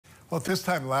Well, at this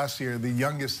time last year, the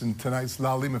youngest in tonight's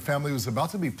La Lima family was about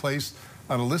to be placed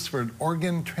on a list for an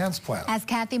organ transplant. As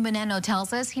Kathy Muneno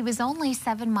tells us, he was only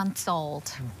 7 months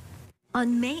old.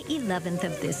 On May 11th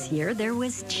of this year, there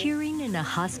was cheering in a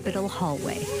hospital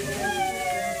hallway.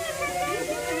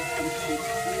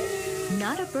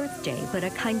 Not a birthday, but a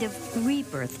kind of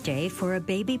rebirth day for a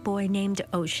baby boy named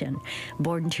Ocean,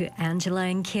 born to Angela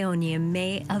and Keone in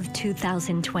May of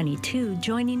 2022,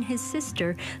 joining his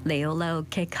sister, Leola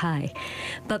Okekai.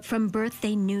 But from birth,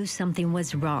 they knew something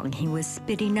was wrong. He was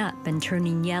spitting up and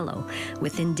turning yellow.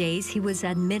 Within days, he was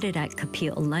admitted at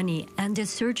Kapi'olani, and a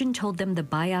surgeon told them the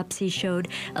biopsy showed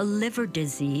a liver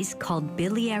disease called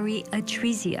biliary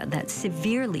atresia that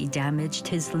severely damaged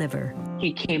his liver.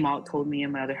 He came out, told me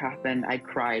and my other half, and I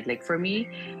cried. Like, for me,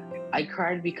 I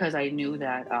cried because I knew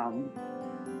that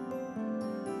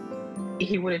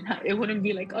it wouldn't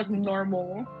be like a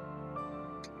normal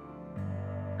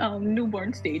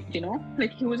newborn stage, you know?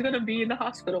 Like, he was gonna be in the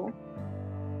hospital,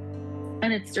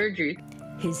 and it's surgery.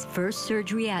 His first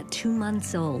surgery at 2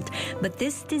 months old, but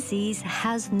this disease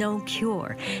has no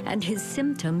cure, and his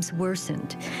symptoms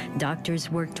worsened.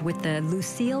 Doctors worked with the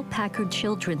Lucille Packard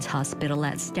Children's Hospital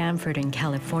at Stanford in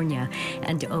California,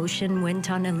 and Ocean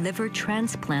went on a liver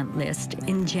transplant list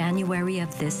in January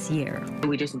of this year.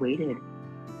 We just waited.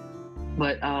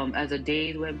 But as the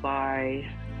days went by,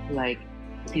 like,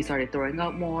 he started throwing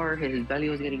up more, his belly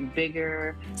was getting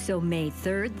bigger. So May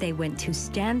 3rd, they went to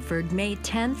Stanford. May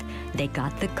 10th, they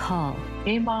got the call.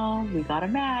 Hey, Mom, we got a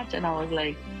match. And I was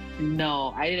like,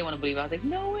 no, I didn't want to believe it. I was like,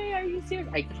 no way, are you serious?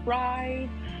 I cried.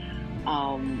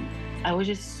 I was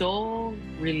just so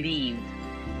relieved.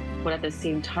 But at the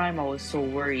same time, I was so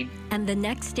worried. And the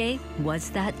next day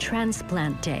was that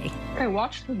transplant day. I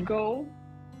watched him go.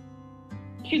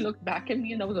 He looked back at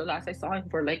me, and that was the last I saw him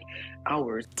for like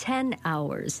hours. 10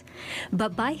 hours.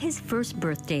 But by his first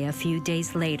birthday a few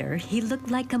days later, he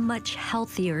looked like a much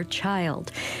healthier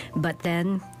child. But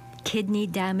then kidney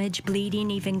damage,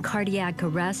 bleeding, even cardiac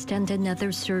arrest, and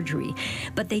another surgery.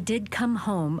 But they did come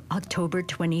home October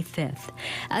 25th.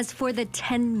 As for the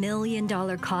 $10 million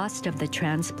cost of the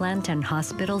transplant and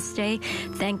hospital stay,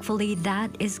 thankfully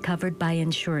that is covered by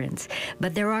insurance.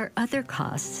 But there are other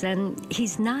costs, and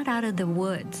he's not out of the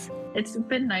woods. It's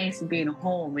been nice being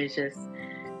home. It's just,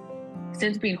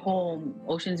 since being home,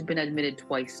 Ocean's been admitted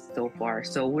twice so far.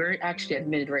 So we're actually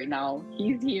admitted right now.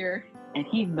 He's here. And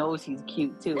he knows he's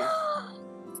cute, too. Say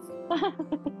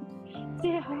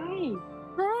hi.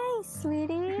 Hi,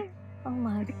 sweetie. Oh,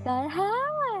 my God.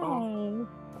 Hi. Oh.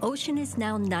 Ocean is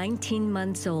now 19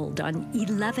 months old, on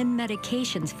 11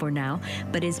 medications for now,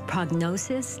 but his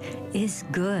prognosis is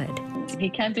good. He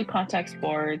can't do contact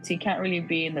sports. He can't really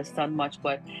be in the sun much,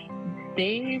 but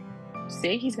they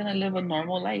say he's going to live a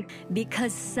normal life.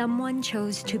 Because someone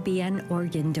chose to be an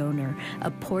organ donor.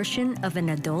 A portion of an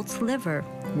adult's liver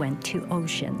went to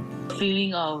Ocean.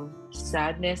 Feeling of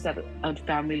sadness that a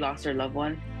family lost their loved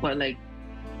one, but like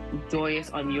joyous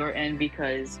on your end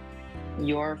because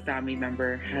your family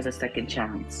member has a second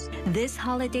chance. This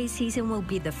holiday season will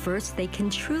be the first they can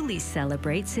truly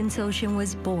celebrate since Ocean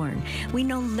was born. We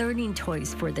know learning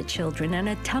toys for the children and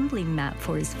a tumbling mat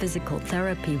for his physical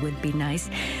therapy would be nice,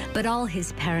 but all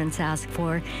his parents ask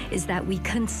for is that we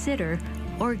consider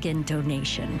organ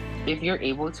donation. If you're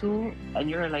able to, and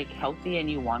you're like healthy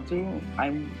and you want to,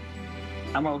 I'm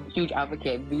a huge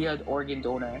advocate. Be an organ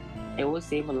donor. It will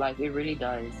save a life. It really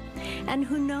does. And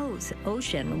who knows,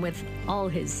 Ocean, with all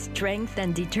his strength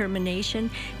and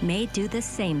determination, may do the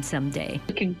same someday.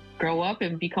 He can grow up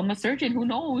and become a surgeon. Who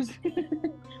knows?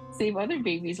 Save other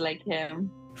babies like him.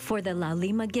 For the La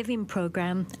Lima Giving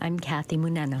Program, I'm Kathy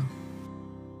Muneno.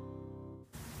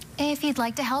 If you'd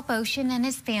like to help Ocean and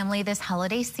his family this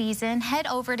holiday season, head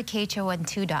over to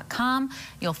KHON2.com.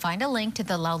 You'll find a link to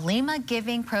the La Lima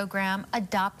Giving Program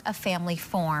Adopt a Family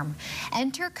form.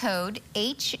 Enter code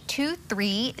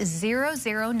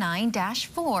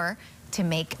H23009-4 to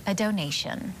make a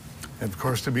donation. And of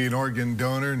course, to be an organ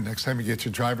donor, next time you get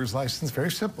your driver's license, very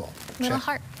simple. Little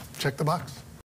heart. Check the box.